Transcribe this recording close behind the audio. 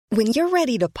When you're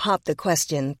ready to pop the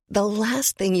question, the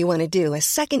last thing you want to do is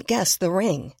second-guess the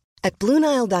ring. At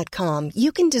BlueNile.com,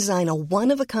 you can design a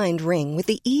one-of-a-kind ring with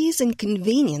the ease and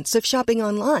convenience of shopping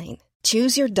online.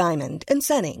 Choose your diamond and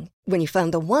setting. When you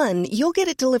find the one, you'll get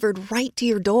it delivered right to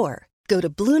your door. Go to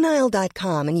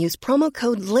BlueNile.com and use promo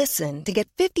code LISTEN to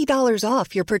get $50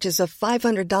 off your purchase of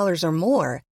 $500 or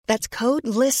more. That's code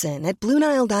LISTEN at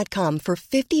BlueNile.com for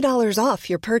 $50 off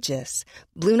your purchase.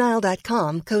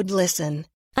 BlueNile.com, code LISTEN.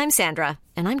 I'm Sandra,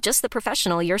 and I'm just the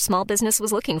professional your small business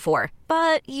was looking for.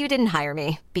 But you didn't hire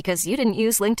me because you didn't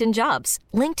use LinkedIn Jobs.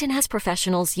 LinkedIn has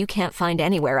professionals you can't find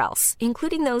anywhere else,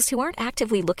 including those who aren't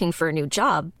actively looking for a new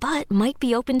job, but might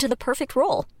be open to the perfect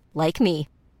role, like me.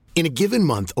 In a given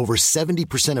month, over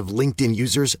 70% of LinkedIn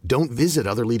users don't visit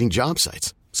other leading job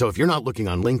sites. So if you're not looking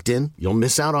on LinkedIn, you'll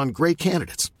miss out on great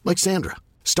candidates like Sandra.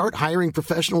 Start hiring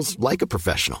professionals like a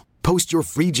professional. Post your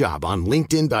free job on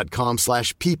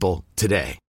linkedin.com/people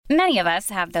today. Many of us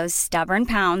have those stubborn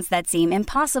pounds that seem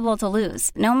impossible to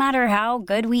lose, no matter how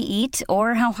good we eat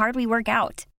or how hard we work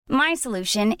out. My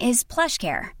solution is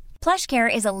PlushCare.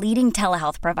 PlushCare is a leading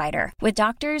telehealth provider with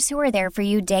doctors who are there for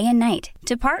you day and night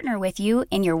to partner with you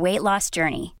in your weight loss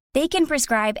journey. They can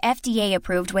prescribe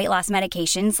FDA-approved weight loss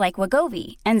medications like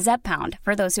Wegovy and Zepbound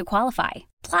for those who qualify.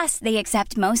 Plus, they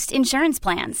accept most insurance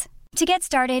plans. To get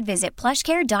started, visit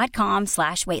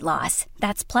plushcare.com/weightloss.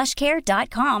 That's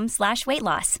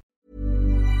plushcare.com/weightloss.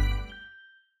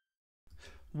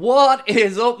 What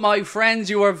is up, my friends?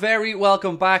 You are very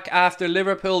welcome back after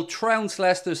Liverpool trounced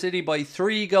Leicester City by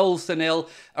 3-0,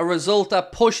 a result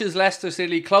that pushes Leicester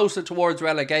City closer towards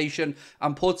relegation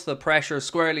and puts the pressure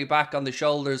squarely back on the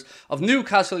shoulders of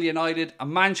Newcastle United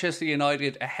and Manchester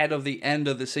United ahead of the end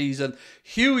of the season.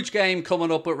 Huge game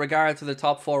coming up with regard to the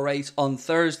top 4 race on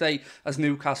Thursday as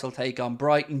Newcastle take on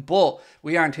Brighton, but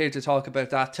we aren't here to talk about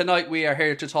that. Tonight we are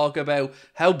here to talk about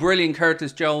how brilliant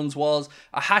Curtis Jones was,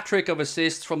 a hat-trick of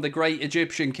assists from the great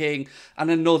Egyptian king,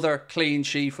 and another clean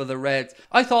sheet for the Reds.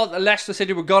 I thought that Leicester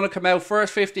City were going to come out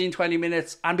first 15-20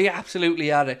 minutes and be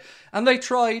absolutely at it, and they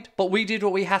tried, but we did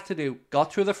what we had to do.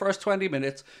 Got through the first 20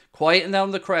 minutes, quietened down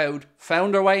the crowd,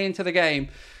 found our way into the game,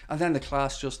 and then the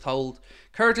class just told.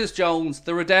 Curtis Jones,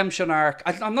 the redemption arc.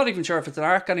 I'm not even sure if it's an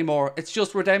arc anymore. It's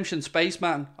just redemption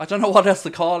spaceman. I don't know what else to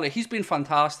call it. He's been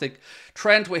fantastic.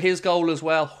 Trent with his goal as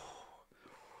well.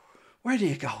 Where do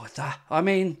you go with that? I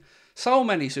mean, so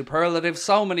many superlatives,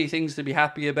 so many things to be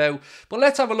happy about. But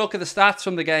let's have a look at the stats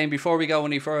from the game before we go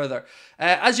any further.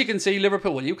 As you can see,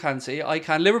 Liverpool, well, you can't see, I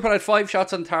can. Liverpool had 5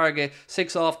 shots on target,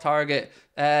 6 off target.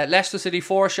 Leicester City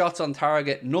 4 shots on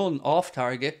target, none off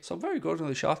target. So very good on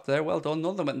the shot there, well done. None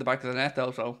of them went in the back of the net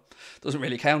though, so doesn't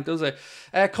really count, does it?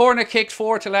 Corner kicked,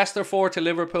 4 to Leicester, 4 to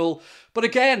Liverpool. But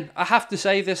again, I have to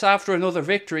say this, after another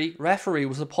victory, referee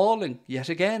was appalling yet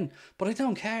again. But I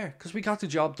don't care, because we got the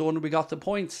job done and we got the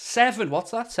points. 7, what's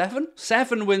that, 7?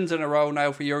 7 wins in a row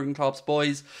now for Jurgen Klopp's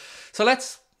boys. So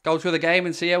let's go through the game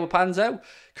and see how it pans out.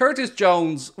 Curtis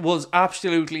Jones was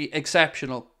absolutely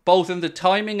exceptional, both in the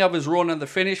timing of his run and the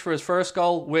finish for his first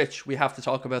goal, which we have to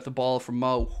talk about the ball from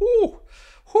Mo. Whew,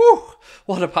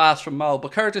 what a pass from Mo.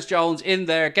 But Curtis Jones in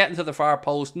there, getting to the far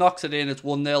post, knocks it in, it's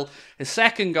 1-0. His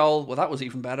second goal, well, that was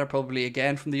even better, probably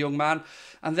again from the young man.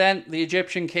 And then the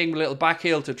Egyptian king, a little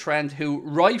backheel to Trent, who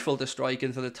rifled the strike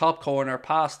into the top corner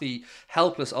past the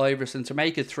helpless Iverson to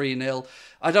make it 3-0.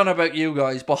 I don't know about you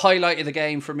guys, but highlight of the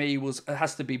game for me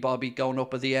has to be Bobby going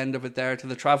up at the end of it there to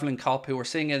the travelling cop who were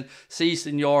singing Si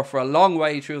Senor for a long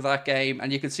way through that game,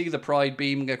 and you could see the pride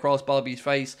beaming across Bobby's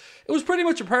face. It was pretty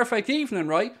much a perfect evening,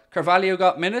 right? Carvalho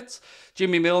got minutes,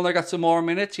 Jimmy Milner got some more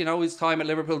minutes. You know, his time at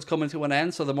Liverpool's coming to an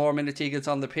end, so the more minutes he gets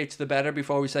on the pitch, the better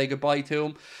before we say goodbye to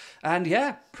him. And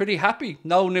yeah, pretty happy.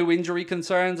 No new injury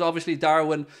concerns. Obviously,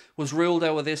 Darwin was ruled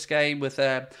out of this game with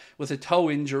a toe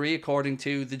injury, according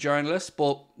to the journalists,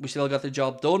 but we still got the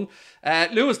job done.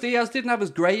 Luis Diaz didn't have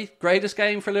his greatest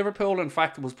game for Liverpool. In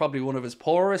fact, it was probably one of his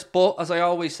poorest. But as I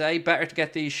always say, better to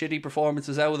get these shitty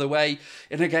performances out of the way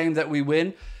in a game that we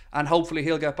win. And hopefully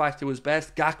he'll get back to his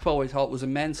best. Gakpo, I thought, was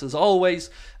immense as always.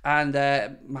 And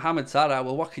Mohamed Salah,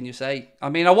 well, what can you say? I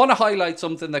mean, I want to highlight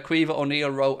something that Caoimhe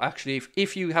O'Neill wrote, actually.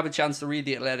 If you have a chance to read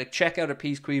The Athletic, check out a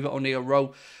piece Caoimhe O'Neill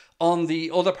wrote on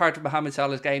the other part of Mohamed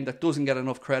Salah's game that doesn't get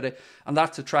enough credit, and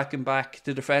that's to track him back,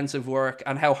 the defensive work,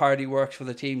 and how hard he works for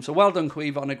the team. So well done,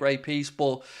 Caoimhe, on a great piece.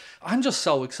 But I'm just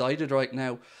so excited right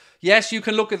now. Yes, you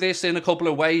can look at this in a couple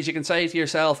of ways. You can say to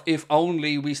yourself, if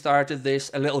only we started this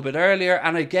a little bit earlier,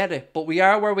 and I get it. But we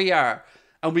are where we are,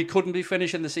 and we couldn't be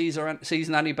finishing the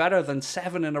season any better than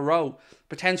 7 in a row.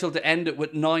 Potential to end it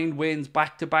with 9 wins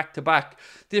back to back to back.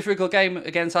 Difficult game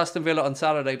against Aston Villa on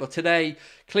Saturday, but today,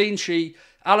 clean sheet.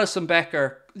 Alisson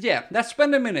Becker, let's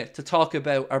spend a minute to talk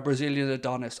about our Brazilian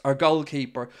Adonis, our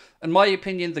goalkeeper. In my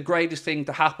opinion, the greatest thing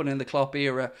to happen in the Klopp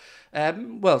era.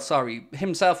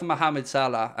 Himself and Mohamed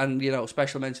Salah, and,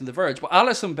 special mention the Verge. But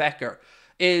Alisson Becker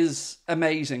is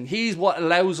amazing. He's what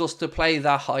allows us to play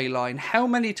that high line. How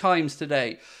many times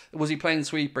today was he playing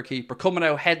sweeper keeper, coming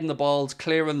out, heading the balls,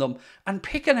 clearing them, and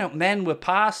picking out men with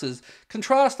passes?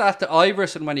 Contrast that to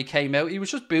Iverson when he came out. He was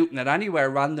just booting it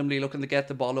anywhere, randomly looking to get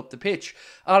the ball up the pitch.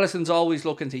 Alisson's always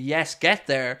looking to, get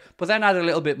there, but then add a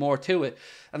little bit more to it.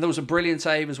 And there was a brilliant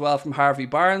save as well from Harvey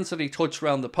Barnes that he touched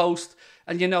around the post.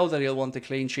 And you know that he'll want a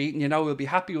clean sheet, and you know he'll be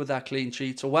happy with that clean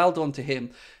sheet. So well done to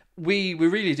him. We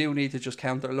really do need to just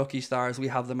count our lucky stars. We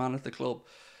have the man at the club.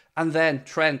 And then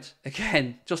Trent,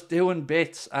 again, just doing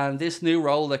bits. And this new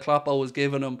role that Kloppo was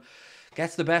giving him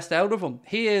gets the best out of him.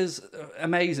 He is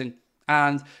amazing.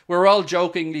 And we're all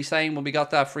jokingly saying when we got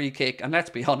that free kick, and let's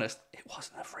be honest, it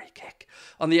wasn't a free kick,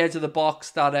 on the edge of the box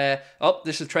that,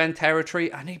 this is Trent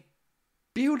territory. And he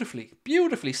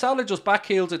beautifully, Salah just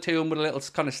backheels it to him with a little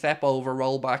kind of step over,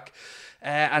 roll back.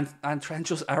 And Trent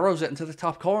just arrows it into the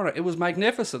top corner. It was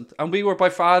magnificent. And we were by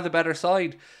far the better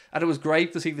side. And it was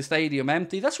great to see the stadium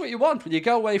empty. That's what you want. When you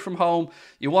go away from home,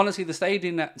 you want to see the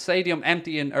stadium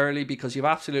emptying early because you've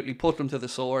absolutely put them to the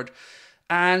sword.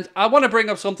 And I want to bring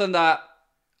up something that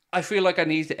I feel like I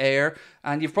need to air.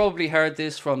 And you've probably heard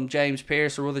this from James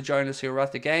Pearce or other journalists who were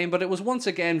at the game. But it was once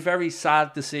again very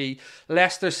sad to see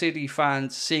Leicester City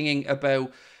fans singing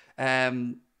about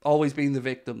always being the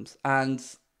victims. And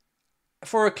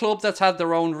for a club that's had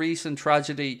their own recent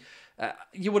tragedy,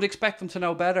 you would expect them to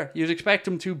know better. You'd expect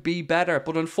them to be better.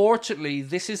 But unfortunately,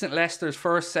 this isn't Leicester's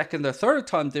first, second or third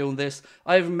time doing this.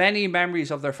 I have many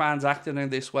memories of their fans acting in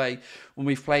this way when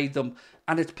we've played them,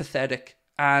 and it's pathetic.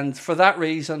 And for that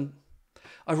reason,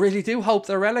 I really do hope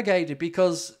they're relegated,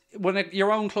 because when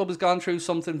your own club has gone through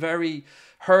something very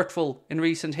hurtful in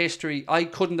recent history, I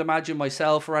couldn't imagine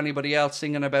myself or anybody else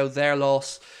singing about their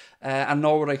loss, and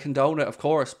nor would I condone it, of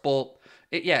course. But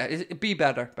it'd be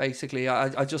better, basically.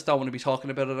 I just don't want to be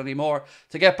talking about it anymore.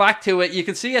 To get back to it, you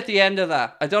can see at the end of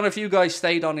that, I don't know if you guys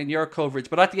stayed on in your coverage,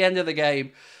 but at the end of the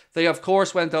game, they of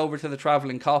course went over to the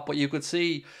travelling cop, but you could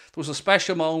see there was a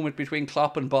special moment between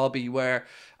Klopp and Bobby where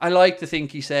I like to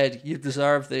think he said, "You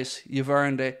deserve this, you've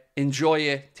earned it, enjoy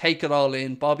it, take it all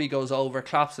in." Bobby goes over,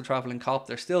 claps the travelling cop,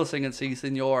 they're still singing "Si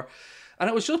Senor," and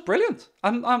it was just brilliant.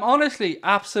 I'm honestly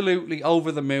absolutely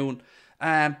over the moon.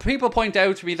 People point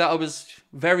out to me that I was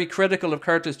very critical of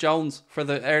Curtis Jones for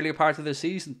the earlier part of the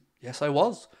season. Yes, I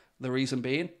was. The reason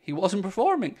being, he wasn't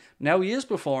performing. Now he is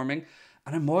performing,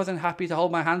 and I'm more than happy to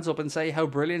hold my hands up and say how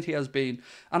brilliant he has been.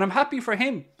 And I'm happy for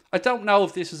him. I don't know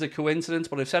if this is a coincidence,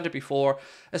 but I've said it before.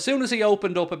 As soon as he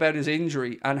opened up about his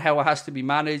injury and how it has to be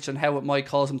managed and how it might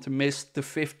cause him to miss the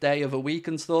 5th day of a week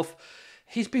and stuff,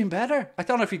 he's been better. I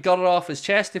don't know if he got it off his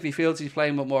chest, if he feels he's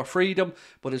playing with more freedom,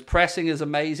 but his pressing is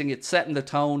amazing. It's setting the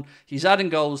tone. He's adding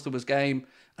goals to his game.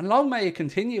 And long may it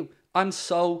continue. I'm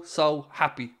so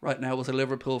happy right now as a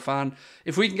Liverpool fan.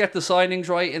 If we can get the signings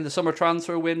right in the summer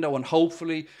transfer window, and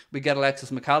hopefully we get Alexis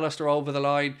McAllister over the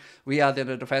line, we add in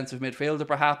a defensive midfielder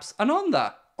perhaps. And on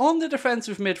the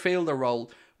defensive midfielder role,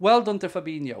 well done to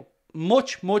Fabinho.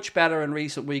 Much better in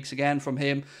recent weeks again from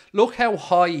him. Look how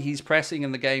high he's pressing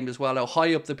in the game as well, how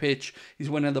high up the pitch he's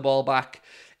winning the ball back.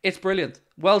 It's brilliant.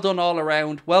 Well done all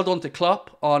around. Well done to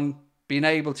Klopp on being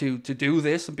able to do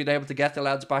this and being able to get the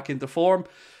lads back into form.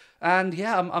 And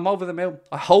yeah, I'm over the moon.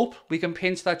 I hope we can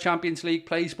pinch that Champions League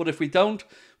place, but if we don't,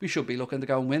 we should be looking to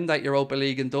go and win that Europa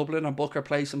League in Dublin and book our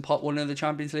place in pot 1 in the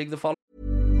Champions League the following.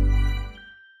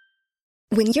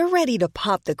 When you're ready to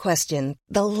pop the question,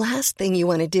 the last thing you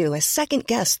want to do is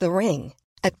second-guess the ring.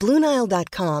 At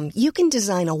BlueNile.com, you can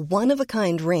design a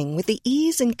one-of-a-kind ring with the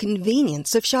ease and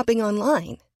convenience of shopping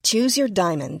online. Choose your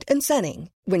diamond and setting.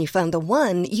 When you find the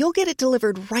one, you'll get it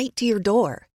delivered right to your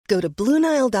door. Go to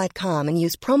BlueNile.com and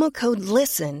use promo code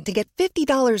LISTEN to get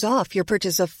 $50 off your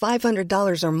purchase of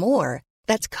 $500 or more.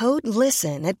 That's code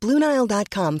LISTEN at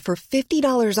BlueNile.com for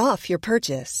 $50 off your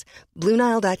purchase.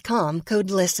 BlueNile.com, code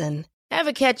LISTEN.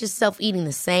 Ever catch yourself eating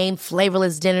the same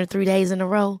flavorless dinner 3 days in a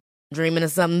row? Dreaming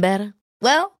of something better?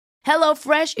 Well,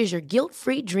 HelloFresh is your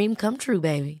guilt-free dream come true,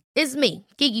 baby. It's me,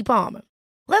 Keke Palmer.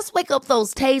 Let's wake up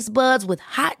those taste buds with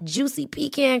hot, juicy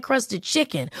pecan-crusted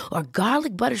chicken or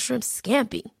garlic butter shrimp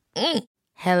scampi.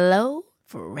 Hello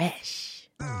Fresh.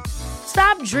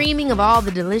 Stop dreaming of all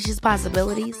the delicious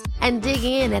possibilities and dig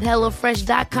in at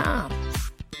HelloFresh.com.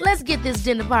 Let's get this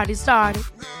dinner party started.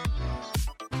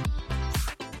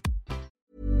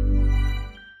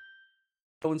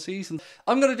 season.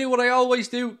 I'm going to do what I always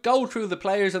do, go through the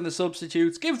players and the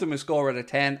substitutes, give them a score out of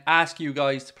 10, ask you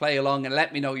guys to play along and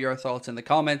let me know your thoughts in the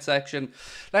comment section.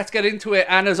 Let's get into it,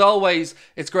 and as always,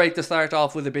 it's great to start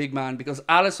off with a big man because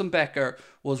Alisson Becker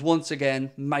was once again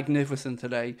magnificent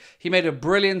today. He made a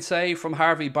brilliant save from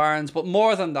Harvey Barnes, but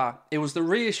more than that, it was the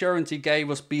reassurance he gave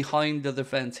us behind the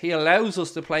defence. He allows us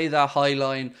to play that high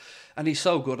line, and he's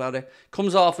so good at it.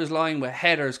 Comes off his line with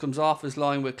headers, comes off his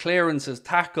line with clearances,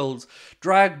 tackles,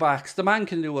 drag backs. The man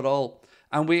can do it all.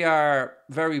 And we are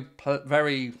very,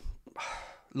 very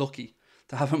lucky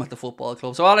to have him at the football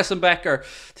club. So Alisson Becker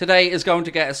today is going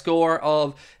to get a score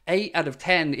of 8 out of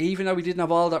 10. Even though we didn't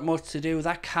have all that much to do,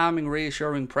 that calming,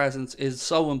 reassuring presence is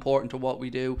so important to what we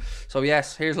do. So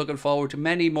yes, here's looking forward to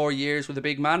many more years with the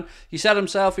big man. He said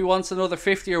himself he wants another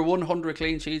 50 or 100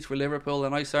 clean sheets for Liverpool,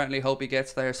 and I certainly hope he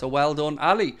gets there. So well done,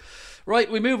 Ali.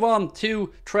 Right, we move on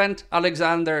to Trent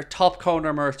Alexander, top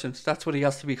corner merchant. That's what he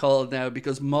has to be called now,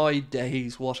 because my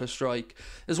days, what a strike.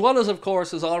 As well as, of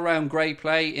course, his all-round great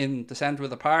play in the centre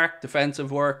of the park,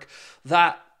 defensive work,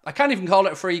 that, I can't even call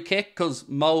it a free kick, because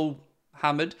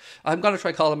Mohammed, I'm going to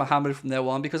try call him Mohammed from now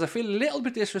on, because I feel a little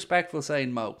bit disrespectful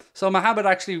saying Mo. So Mohammed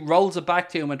actually rolls it back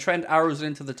to him, and Trent arrows it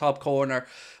into the top corner.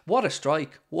 What a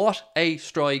strike. What a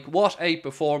strike. What a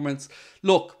performance.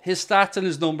 Look, his stats and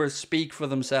his numbers speak for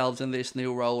themselves in this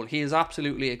new role. He is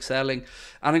absolutely excelling.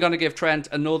 And I'm going to give Trent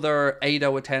another 8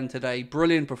 out of 10 today.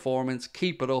 Brilliant performance.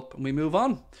 Keep it up. And we move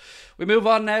on. We move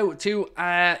on now to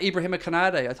Ibrahima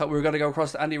Konate. I thought we were going to go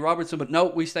across to Andy Robertson, but no,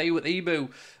 we stay with Ibu.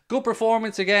 Good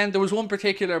performance again. There was one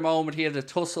particular moment he had a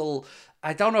tussle.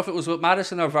 I don't know if it was with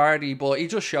Maddison or Vardy, but he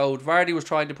just showed. Vardy was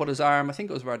trying to put his arm, I think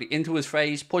it was Vardy, into his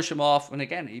face, push him off, and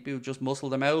again, Ibu just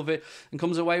muscled him out of it and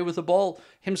comes away with the ball.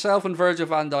 Himself and Virgil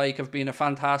van Dijk have been a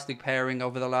fantastic pairing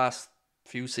over the last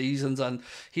few seasons, and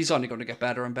he's only going to get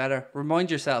better and better. Remind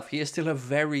yourself, he is still a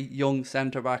very young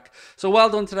centre-back. So well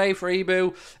done today for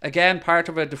Ibu. Again, part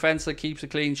of a defence that keeps a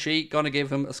clean sheet. Going to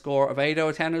give him a score of 8 out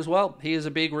of 10 as well. He is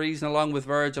a big reason, along with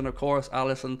Virgil and of course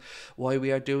Alisson, why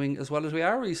we are doing as well as we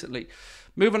are recently.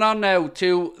 Moving on now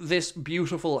to this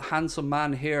beautiful, handsome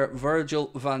man here,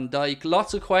 Virgil van Dijk.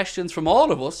 Lots of questions from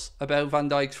all of us about Van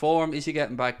Dijk's form. Is he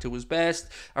getting back to his best?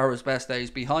 Are his best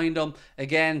days behind him?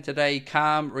 Again, today,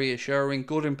 calm, reassuring,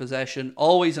 good in possession.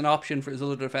 Always an option for his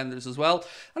other defenders as well.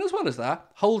 And as well as that,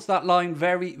 holds that line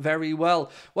very, very well.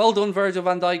 Well done, Virgil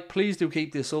van Dijk. Please do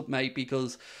keep this up, mate,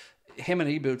 because him and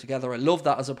Ibu together, I love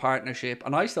that as a partnership,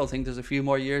 and I still think there's a few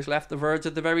more years left. The Verge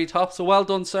at the very top, so well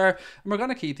done, sir. And we're going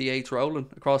to keep the 8s rolling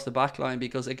across the back line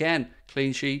because, again,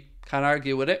 clean sheet, can't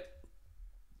argue with it.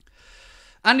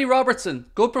 Andy Robertson,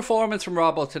 good performance from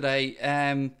Robbo today.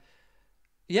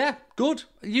 Yeah, good.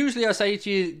 Usually I say to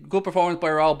you, good performance by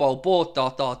Robbo, but ...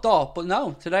 But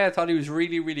no, today I thought he was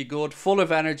really, really good, full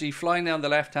of energy, flying down the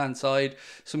left-hand side,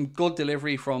 some good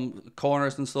delivery from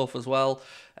corners and stuff as well.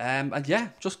 And yeah,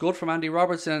 just good from Andy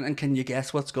Robertson. And can you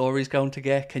guess what score he's going to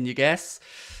get? Can you guess?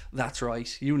 That's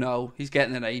right, you know, he's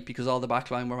getting an 8 because all the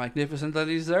backline were magnificent and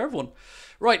he deserved one.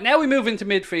 Right, now we move into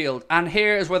midfield, and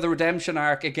here is where the redemption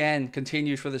arc again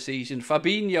continues for the season.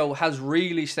 Fabinho has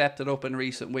really stepped it up in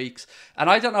recent weeks, and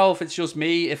I don't know if it's just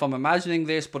me, if I'm imagining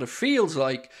this, but it feels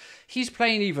like he's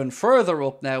playing even further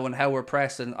up now in how we're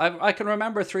pressing. I can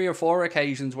remember 3 or 4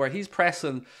 occasions where he's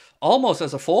pressing almost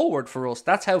as a forward for us.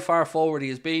 That's how far forward he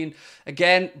has been.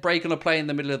 Again, breaking a play in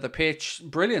the middle of the pitch.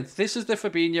 Brilliant. This is the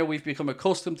Fabinho we've become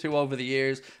accustomed to over the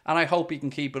years, and I hope he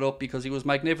can keep it up because he was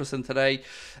magnificent today.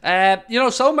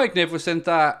 So magnificent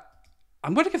that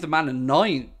I'm going to give the man a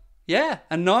 9. Yeah,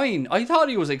 a 9. I thought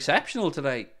he was exceptional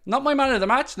today. Not my man of the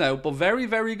match now, but very,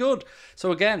 very good.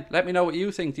 So again, let me know what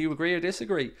you think. Do you agree or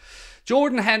disagree?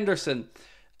 Jordan Henderson.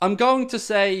 I'm going to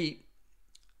say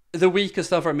the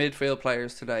weakest of our midfield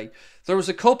players today. There was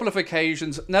a couple of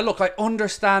occasions. Now look, I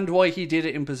understand why he did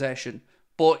it in possession,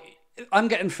 but I'm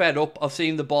getting fed up of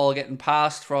seeing the ball getting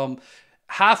passed from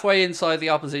halfway inside the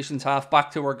opposition's half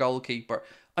back to our goalkeeper.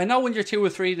 I know when you're 2 or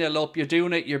 3-0 up, you're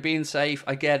doing it, you're being safe,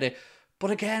 I get it. But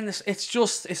again,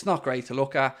 it's not great to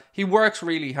look at. He works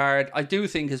really hard. I do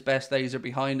think his best days are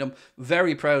behind him.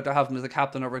 Very proud to have him as the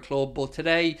captain of our club. But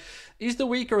today, he's the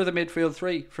weaker of the midfield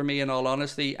 3 for me, in all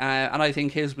honesty. And I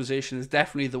think his position is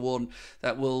definitely the one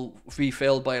that will be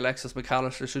filled by Alexis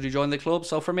McAllister should he join the club.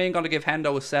 So for me, I'm going to give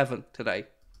Hendo a 7 today.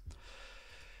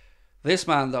 This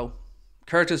man, though,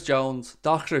 Curtis Jones,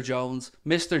 Dr. Jones,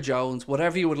 Mr. Jones,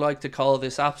 whatever you would like to call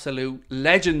this absolute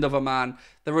legend of a man.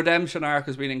 The redemption arc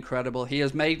has been incredible. He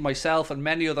has made myself and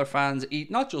many other fans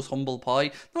eat not just humble pie,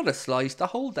 not a slice, the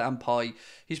whole damn pie.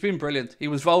 He's been brilliant. He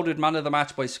was voted man of the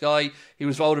match by Sky. He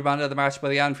was voted man of the match by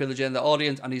the Anfield Agenda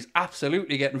audience, and he's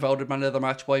absolutely getting voted man of the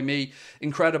match by me.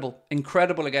 Incredible.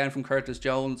 Incredible again from Curtis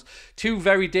Jones. Two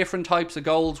very different types of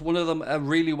goals. One of them a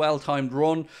really well-timed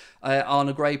run on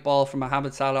a great ball from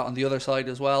Mohamed Salah on the other side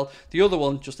as well. The other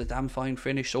one, just a damn fine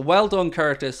finish. So well done,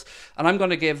 Curtis. And I'm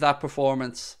going to give that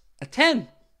performance a 10.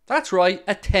 That's right,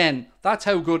 a 10. That's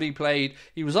how good he played.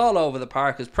 He was all over the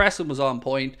park. His pressing was on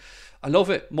point. I love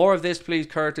it. More of this, please,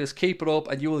 Curtis. Keep it up,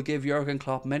 and you will give Jurgen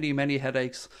Klopp many, many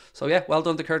headaches. So yeah, well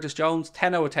done to Curtis Jones.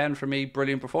 10 out of 10 for me.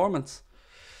 Brilliant performance.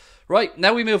 Right,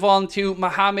 now we move on to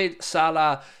Mohamed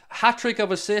Salah. Hat-trick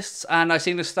of assists, and I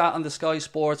seen a stat on the Sky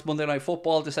Sports Monday Night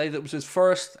Football to say that it was his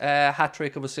first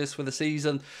hat-trick of assists for the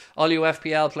season. All you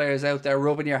FPL players out there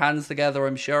rubbing your hands together,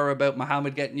 I'm sure, about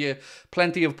Mohamed getting you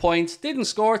plenty of points. Didn't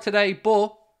score today,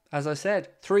 but, as I said,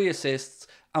 3 assists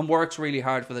and works really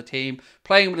hard for the team.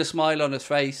 Playing with a smile on his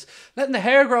face. Letting the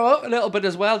hair grow out a little bit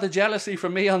as well. The jealousy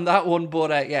from me on that one,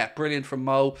 but yeah, brilliant from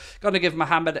Mo. Going to give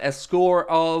Mohamed a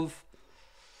score of...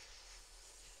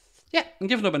 yeah, I'm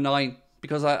giving him a 9.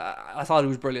 Because I thought he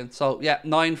was brilliant. So, yeah,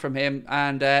 9 from him.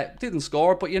 And didn't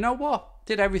score, but you know what?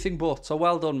 Did everything but. So,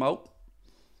 well done, Mo.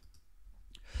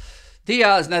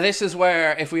 Diaz. Now, this is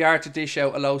where, if we are to dish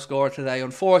out a low score today,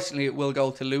 unfortunately, it will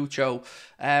go to Lucho.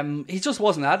 He just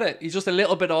wasn't at it. He's just a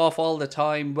little bit off all the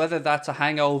time. Whether that's a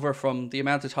hangover from the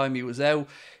amount of time he was out.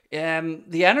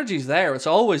 The energy's there. It's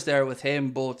always there with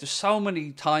him. But there's so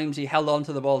many times he held on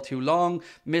to the ball too long.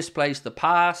 Misplaced the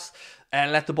pass.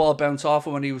 Let the ball bounce off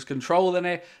him when he was controlling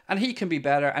it, and he can be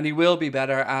better, and he will be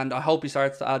better, and I hope he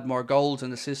starts to add more goals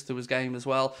and assists to his game as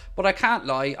well. But I can't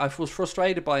lie, I was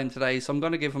frustrated by him today, so I'm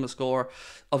going to give him a score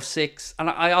of 6, and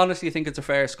I honestly think it's a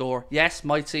fair score. Yes,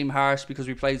 might seem harsh because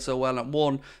we played so well and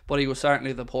won, but he was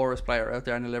certainly the poorest player out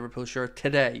there in the Liverpool shirt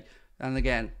today. And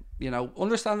again, you know,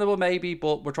 understandable maybe,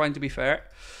 but we're trying to be fair.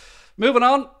 Moving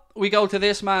on. We go to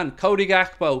this man, Cody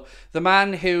Gakpo, the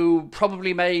man who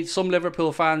probably made some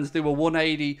Liverpool fans do a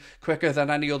 180 quicker than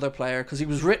any other player, because he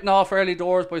was written off early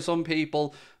doors by some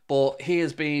people, but he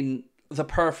has been the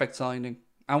perfect signing.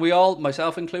 And we all,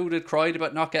 myself included, cried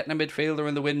about not getting a midfielder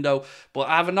in the window. But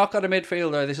having not got a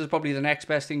midfielder, this is probably the next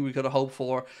best thing we could have hoped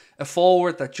for. A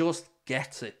forward that just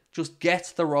gets it. Just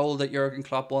gets the role that Jurgen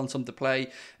Klopp wants him to play.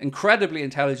 Incredibly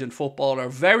intelligent footballer.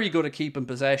 Very good at keeping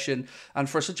possession. And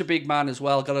for such a big man as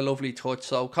well, got a lovely touch.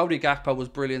 So Cody Gakpo was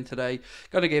brilliant today.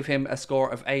 Going to give him a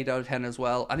score of 8 out of 10 as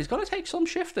well. And he's going to take some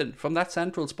shifting from that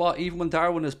central spot. Even when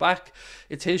Darwin is back.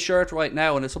 It's his shirt right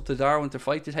now. And it's up to Darwin to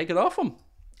fight to take it off him.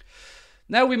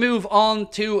 Now we move on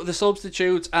to the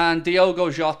substitutes, and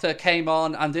Diogo Jota came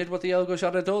on and did what Diogo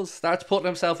Jota does. Starts putting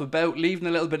himself about, leaving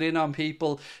a little bit in on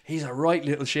people. He's a right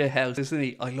little shithouse, isn't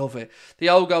he? I love it.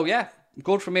 Diogo, yeah,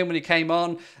 good from him when he came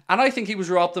on. And I think he was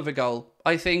robbed of a goal.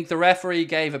 I think the referee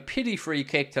gave a pity free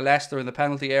kick to Leicester in the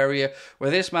penalty area,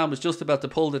 where this man was just about to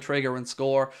pull the trigger and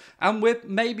score. And with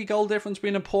maybe goal difference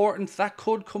being important, that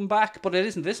could come back. But it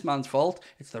isn't this man's fault.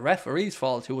 It's the referee's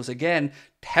fault, who was, again,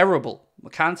 terrible. I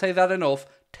can't say that enough.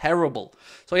 Terrible.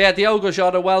 So yeah, Diogo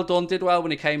Jota, well done. Did well when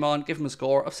he came on. Give him a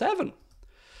score of 7.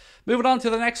 Moving on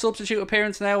to the next substitute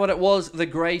appearance now, and it was the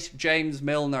great James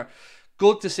Milner.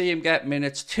 Good to see him get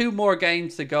minutes. 2 more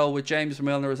games to go with James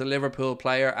Milner as a Liverpool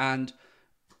player, and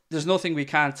there's nothing we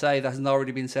can't say that hasn't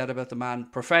already been said about the man.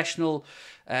 Professional,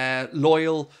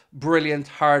 loyal, brilliant,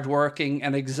 hard-working,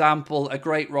 an example, a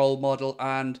great role model,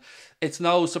 and it's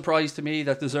no surprise to me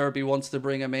that De Zerbi wants to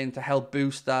bring him in to help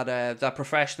boost that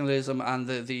professionalism and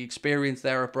the experience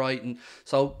there at Brighton.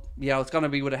 So, you know, it's going to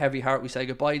be with a heavy heart we say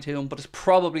goodbye to him, but it's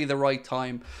probably the right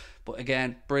time. But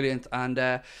again, brilliant.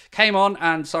 And came on,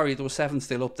 and sorry, there was 7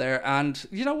 still up there. And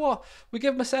you know what? We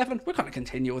give him a 7. We're going to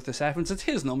continue with the 7s. It's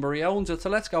his number. He owns it.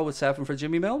 So let's go with 7 for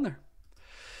Jimmy Milner.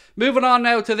 Moving on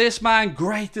now to this man.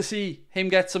 Great to see him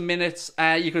get some minutes.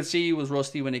 You could see he was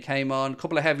rusty when he came on. A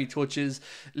couple of heavy touches.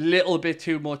 Little bit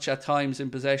too much at times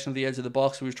in possession of the edge of the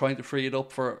box. He was trying to free it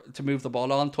up to move the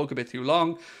ball on. Took a bit too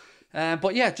long.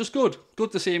 But yeah, just good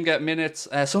to see him get minutes.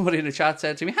 Somebody in the chat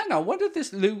said to me, hang on, what did this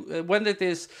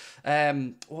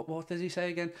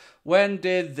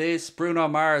Bruno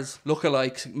Mars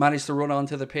lookalike manage to run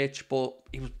onto the pitch? But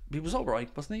he was alright,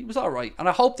 wasn't he? He was alright. And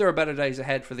I hope there are better days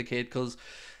ahead for the kid, because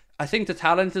I think the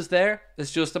talent is there.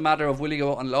 It's just a matter of will he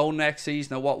go out on loan next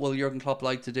season, or what will Jurgen Klopp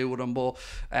like to do with him. But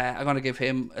I'm going to give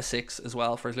him a 6 as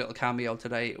well for his little cameo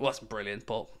today. It wasn't brilliant,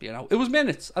 but you know, it was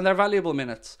minutes, and they're valuable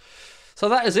minutes. So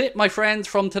that is it, my friends,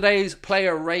 from today's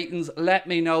player ratings. Let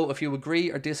me know if you agree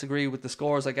or disagree with the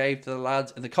scores I gave to the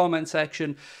lads in the comment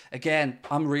section. Again,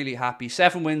 I'm really happy.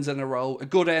 7 wins in a row, a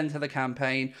good end to the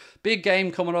campaign. Big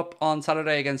game coming up on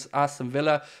Saturday against Aston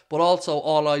Villa, but also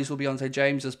all eyes will be on St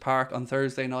James's Park on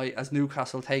Thursday night as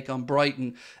Newcastle take on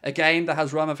Brighton. A game that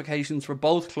has ramifications for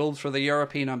both clubs for their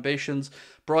European ambitions.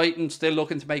 Brighton still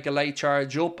looking to make a late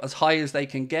charge up as high as they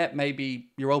can get,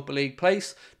 maybe Europa League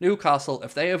place. Newcastle,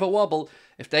 if they have a wobble,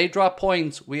 if they drop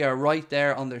points, we are right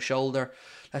there on their shoulder.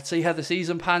 Let's see how the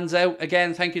season pans out.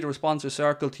 Again, thank you to our sponsor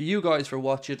Circle, to you guys for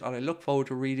watching, and I look forward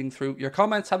to reading through your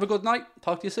comments. Have a good night.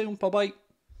 Talk to you soon. Bye-bye.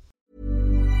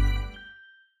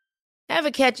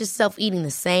 Ever catch yourself eating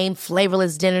the same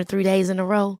flavorless dinner 3 days in a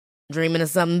row? Dreaming of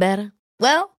something better?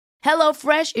 Well,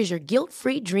 HelloFresh is your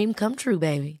guilt-free dream come true,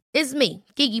 baby. It's me,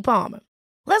 Keke Palmer.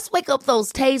 Let's wake up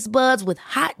those taste buds with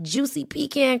hot, juicy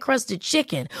pecan-crusted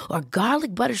chicken or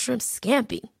garlic butter shrimp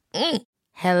scampi.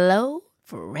 Hello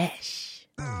Fresh.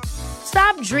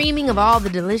 Stop dreaming of all the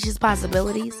delicious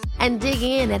possibilities and dig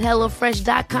in at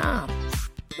HelloFresh.com.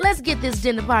 Let's get this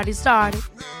dinner party started.